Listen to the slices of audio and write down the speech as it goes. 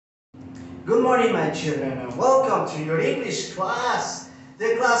Good morning, my children, and welcome to your English class,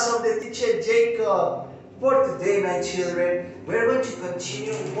 the class of the teacher Jacob. For today, my children, we're going to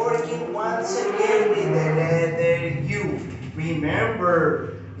continue working once again with the letter U.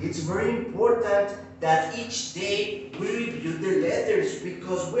 Remember, it's very important that each day we review the letters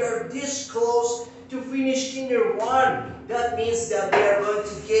because we are this close to finish Kinder 1. That means that we are going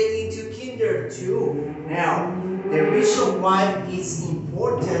to get into Kinder 2. Now, the reason why it's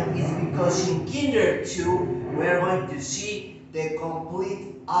important is because in Kinder 2 we're going to see the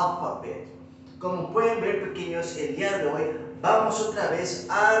complete alphabet. Como pueden ver, pequeños, el día de hoy vamos otra vez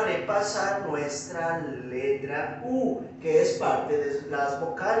a repasar nuestra letra U, que es parte de las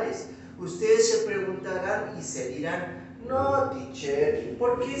vocales. Ustedes se preguntarán y se dirán, no, teacher,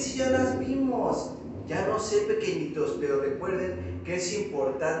 ¿por qué si ya las vimos? Ya no sé, pequeñitos, pero recuerden que es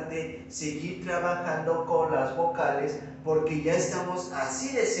importante seguir trabajando con las vocales porque ya estamos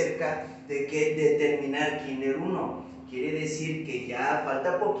así de cerca de terminar Kinder 1. Quiere decir que ya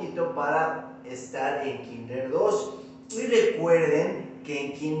falta poquito para estar en Kinder 2. Y recuerden que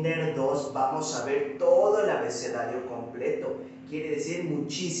en Kinder 2 vamos a ver todo el abecedario completo. Quiere decir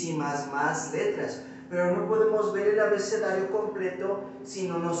muchísimas más letras. Pero no podemos ver el abecedario completo si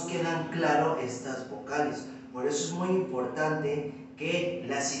no nos quedan claro estas vocales. Por eso es muy importante que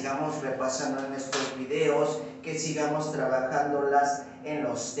las sigamos repasando en estos videos, que sigamos trabajándolas en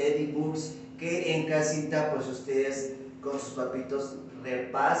los study books, que en casita pues ustedes con sus papitos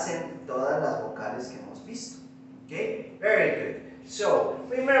repasen todas las vocales que hemos visto. Okay? Very good. So,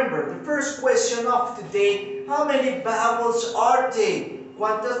 remember, the first question of today, how many vowels are they?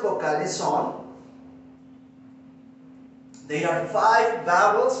 ¿Cuántas vocales son? They are 5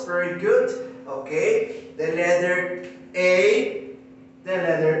 vowels, very good. Okay, the letter A, the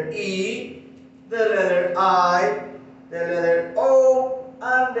letter E, the letter I, the letter O,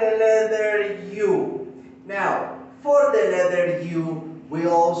 and the letter U. Now, for the letter U, we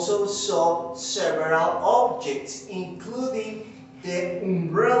also saw several objects, including the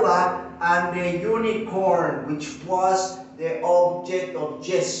umbrella and the unicorn, which was the object of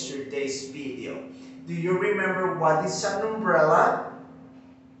yesterday's video. Do you remember what is an umbrella?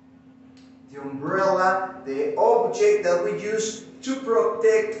 The umbrella, the object that we use to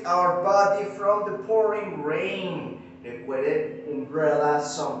protect our body from the pouring rain. Recuerden, umbrella,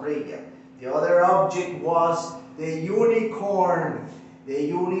 sombrilla. The other object was the unicorn. The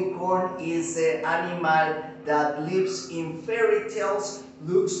unicorn is the animal that lives in fairy tales,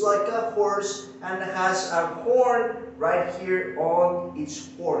 looks like a horse, and has a horn right here on its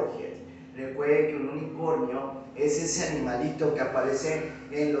forehead. Recuerden que un unicornio es ese animalito que aparece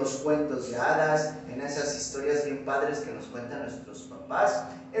en los cuentos de hadas, en esas historias bien padres que nos cuentan nuestros papás.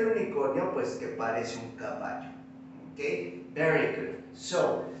 El unicornio pues que parece un caballo. Okay, very good.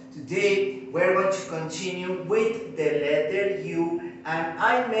 So today we're going to continue with the letter U, and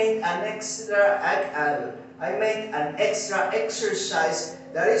I made an extra exercise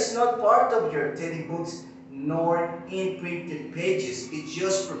that is not part of your teddy books nor in printed pages. It's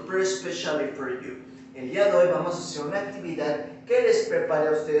just prepared especially for you. El día de hoy vamos a hacer una actividad que les preparé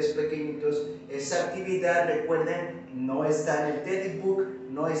a ustedes pequeñitos. Esa actividad, recuerden, no está en el teddy book,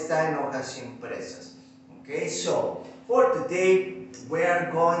 no está en hojas impresas. Okay, so for today we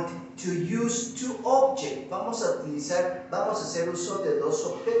are going to use 2 objects. Vamos a hacer uso de 2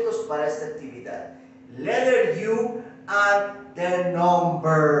 objetos para esta actividad. Letter U and the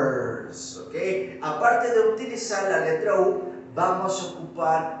numbers. Okay, aparte de utilizar la letra U, vamos a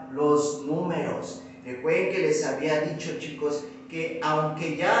ocupar los números. Recuerden que les había dicho, chicos, que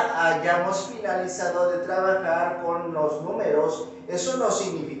aunque ya hayamos finalizado de trabajar con los números, eso no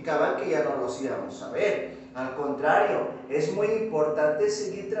significaba que ya no los íbamos a ver. Al contrario, es muy importante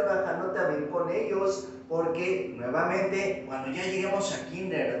seguir trabajando también con ellos, porque nuevamente cuando ya lleguemos a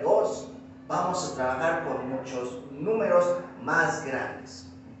Kinder 2 vamos a trabajar con muchos números más grandes.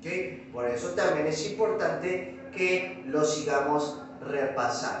 ¿Okay? Por eso también es importante que lo sigamos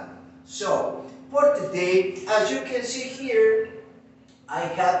repasando. So, for today, as you can see here, I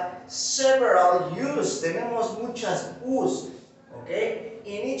have several U's. Tenemos muchas U's. Okay?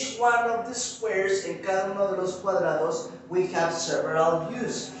 In each one of the squares, en cada uno de los cuadrados, we have several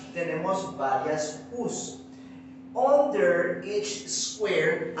U's. Tenemos varias U's. Under each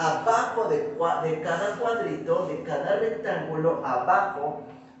square, abajo de cada cuadrito, de cada rectángulo, abajo,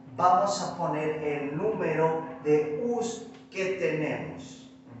 vamos a poner el número de U's que tenemos.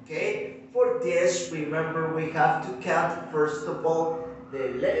 Okay? For this, remember we have to count first of all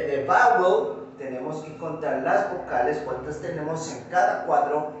the vowel. Tenemos que contar las vocales, cuántas tenemos en cada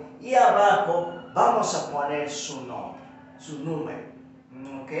cuadro, y abajo vamos a poner su nombre, su número.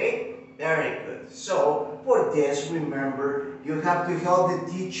 Okay? Very good. So, for this, remember, you have to help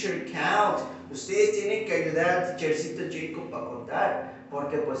the teacher count. Ustedes tienen que ayudar al teachercito Jacob a contar,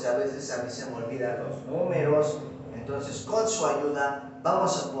 porque pues a veces a mí se me olvidan los números. Entonces, con su ayuda,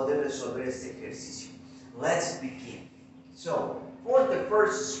 vamos a poder resolver este ejercicio. Let's begin. So, for the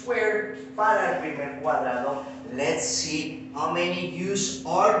first square, para el primer cuadrado, let's see how many U's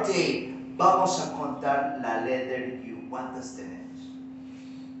are they. Vamos a contar la letter U. ¿Cuántas tenemos?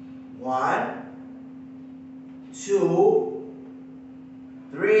 1, 2,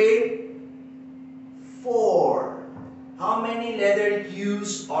 3, 4. How many letter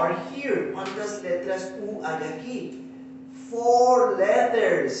U's are here? ¿Cuántas letras U hay aquí? 4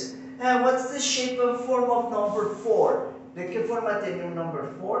 letters. And what's the shape and form of number 4? ¿De qué forma tenía un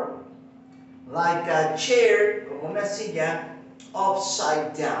number 4? Like a chair, como una silla,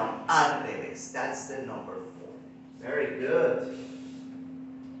 upside down, al revés. That's the number 4. Very good.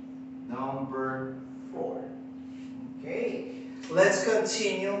 Number 4. Okay, let's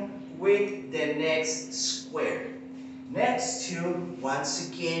continue with the next square. Next to, once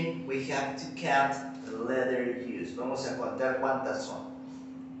again, we have to count the letter U's. Vamos a contar cuántas son.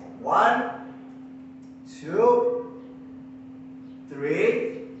 1, 2,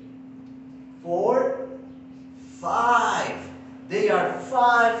 3, 4, 5. They are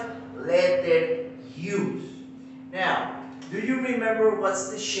 5 letter U's. Now, do you remember what's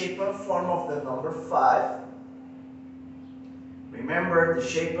the shape and form of the number 5? Remember, the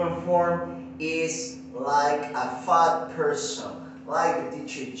shape and form is like a fat person, like the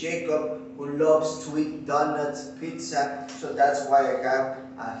teacher Jacob, who loves to eat donuts, pizza, so that's why I have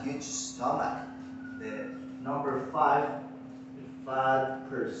a huge stomach. The number 5, the fat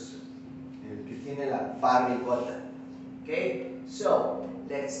person, el que tiene la barrigota. Okay, so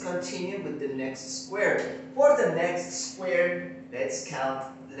let's continue with the next square. For the next square, let's count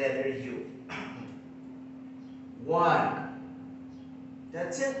letter U. 1.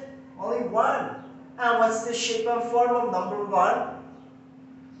 That's it. Only 1. And what's the shape and form of number 1?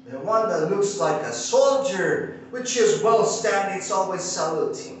 The one that looks like a soldier, which is well standing, it's always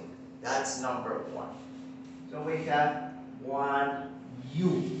saluting. That's number 1. So we have 1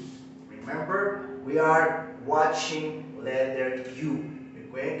 U. Remember, we are watching letter U.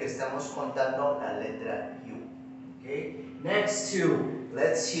 Recuerden que estamos contando la letra U. Okay? Next two,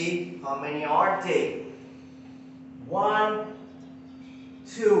 let's see how many are they. 1,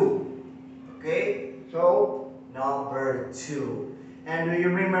 2. Okay? So, number 2. And do you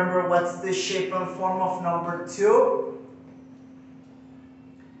remember what's the shape and form of number 2?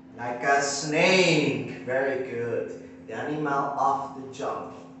 Like a snake. Very good. The animal of the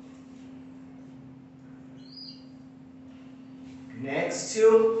jungle. Next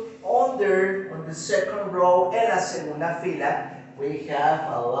to, on the second row, en la segunda fila, we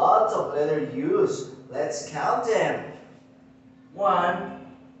have a lot of letter U's. Let's count them. 1,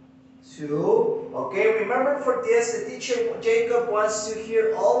 2. Okay, remember for this, the teacher Jacob wants to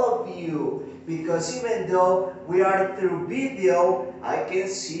hear all of you, because even though we are through video, I can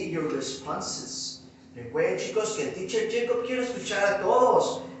see your responses. Recuerden, chicos, que el teacher Jacob quiere escuchar a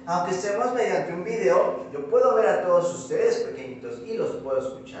todos. Aunque estemos mediante un video, yo puedo ver a todos ustedes pequeñitos y los puedo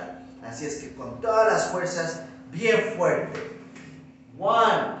escuchar. Así es que con todas las fuerzas, bien fuerte.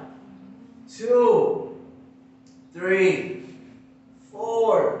 1, 2, 3,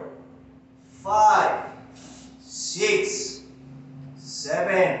 4, 5, 6,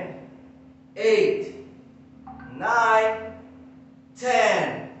 7, 8, 9,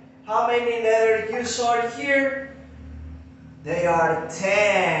 10. How many letter U's are here? They are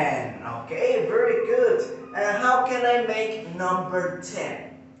 10. Okay, very good. And how can I make number 10?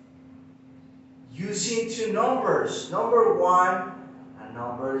 Using two numbers, number 1 and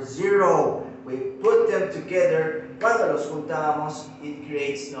number 0. We put them together. Cuando los juntamos, it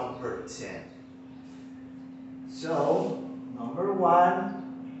creates number 10. So, number 1,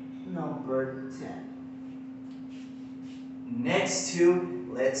 number 10. Next two,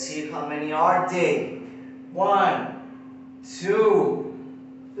 let's see how many are they. 1, 2,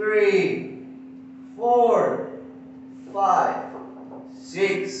 3, 4, 5,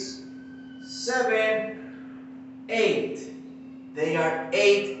 6, 7, 8. They are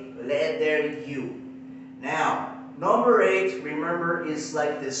 8 letter U. Now, number 8, remember, is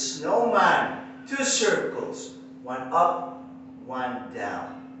like the snowman. 2 circles, 1 up, 1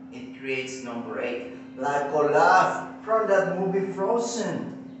 down. It creates number 8. Like Olaf from that movie Frozen.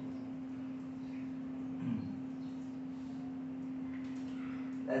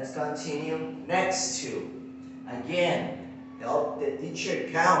 Let's continue. Next two. Again, help the teacher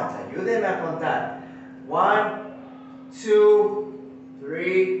count. Ayúdenme a contar. 1, 2,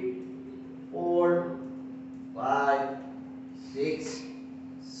 3,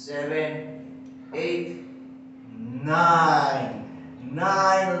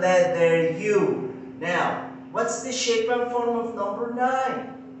 form of number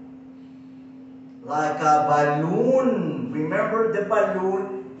 9? Like a balloon. Remember, the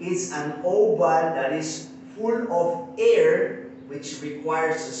balloon is an oval that is full of air, which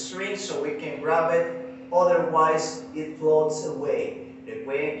requires a string so we can grab it, otherwise it floats away.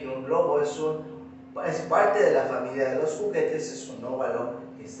 Recuerden que un globo es parte de la familia de los juguetes, es un óvalo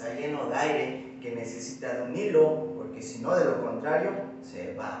que está lleno de aire, que necesita de un hilo, porque si no, de lo contrario,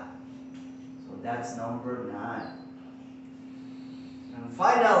 se va. So that's number 9. And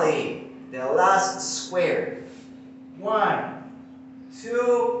finally, the last square. 1,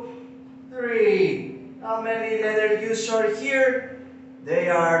 2, 3. How many letter U's are here? They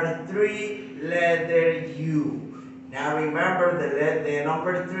are 3 letter U. Now remember, the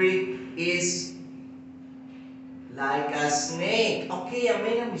number 3 is like a snake. Okay, I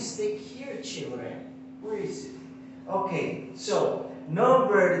made a mistake here, children. Where is it? Okay, so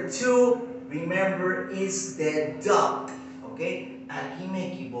number 2, remember, is the duck. Okay, aquí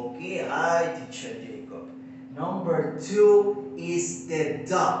me equivoqué. Ay, teacher Jacob. Number 2 is the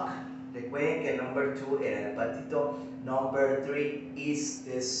duck. Recuerden que number 2 era el patito. Number 3 is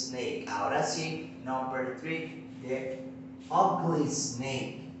the snake. Ahora sí, number 3, the ugly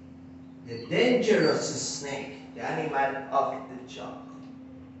snake. The dangerous snake. The animal of the jungle.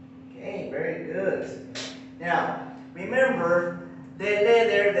 Okay, very good. Now, remember the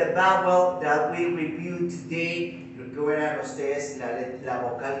letter, the vowel that we reviewed today. Recuerdan ustedes la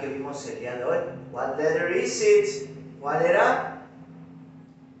vocal que vimos el día de hoy. What letter is it? ¿Cuál era?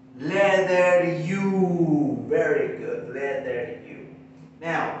 Letter U. Very good. Letter U.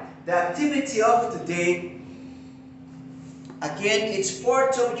 Now, the activity of today, again, it's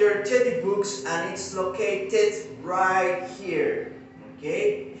part of your teddy books and it's located right here.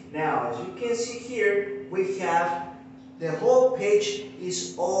 Okay? Now, as you can see here, we have the whole page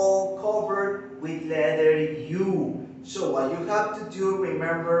is all covered with letter U. So what you have to do,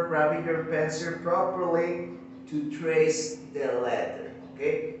 remember, grabbing your pencil properly to trace the letter.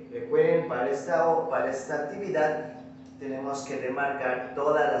 Okay? Recuerden, para esta actividad tenemos que remarcar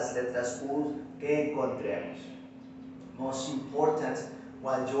todas las letras U que encontremos. Most important,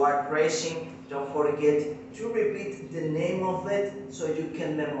 while you are tracing, don't forget to repeat the name of it so you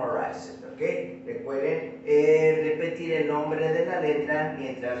can memorize it. Okay? Recuerden repetir el nombre de la letra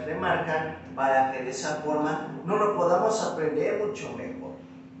mientras remarcan para que de esa forma no lo podamos aprender mucho mejor.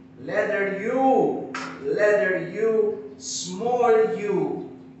 Letter U, small u,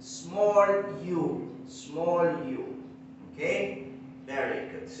 small u, small u. Okay? Very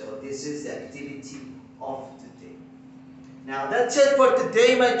good. So this is the activity of today. Now that's it for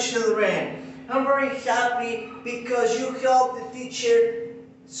today, my children. I'm very happy because you helped the teacher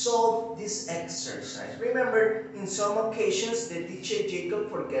solve this exercise. Remember, in some occasions, the teacher Jacob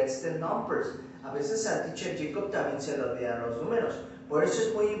forgets the numbers. A veces al teacher Jacob también se le olvidan los números. Por eso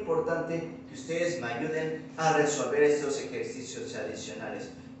es muy importante que ustedes me ayuden a resolver estos ejercicios adicionales,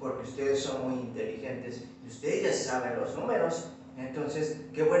 porque ustedes son muy inteligentes y ustedes ya saben los números. Entonces,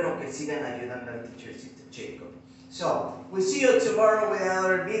 qué bueno que sigan ayudando al teacher Jacob. So, we'll see you tomorrow with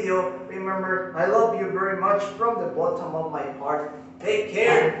another video. Remember, I love you very much from the bottom of my heart. Take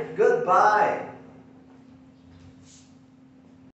care. Goodbye.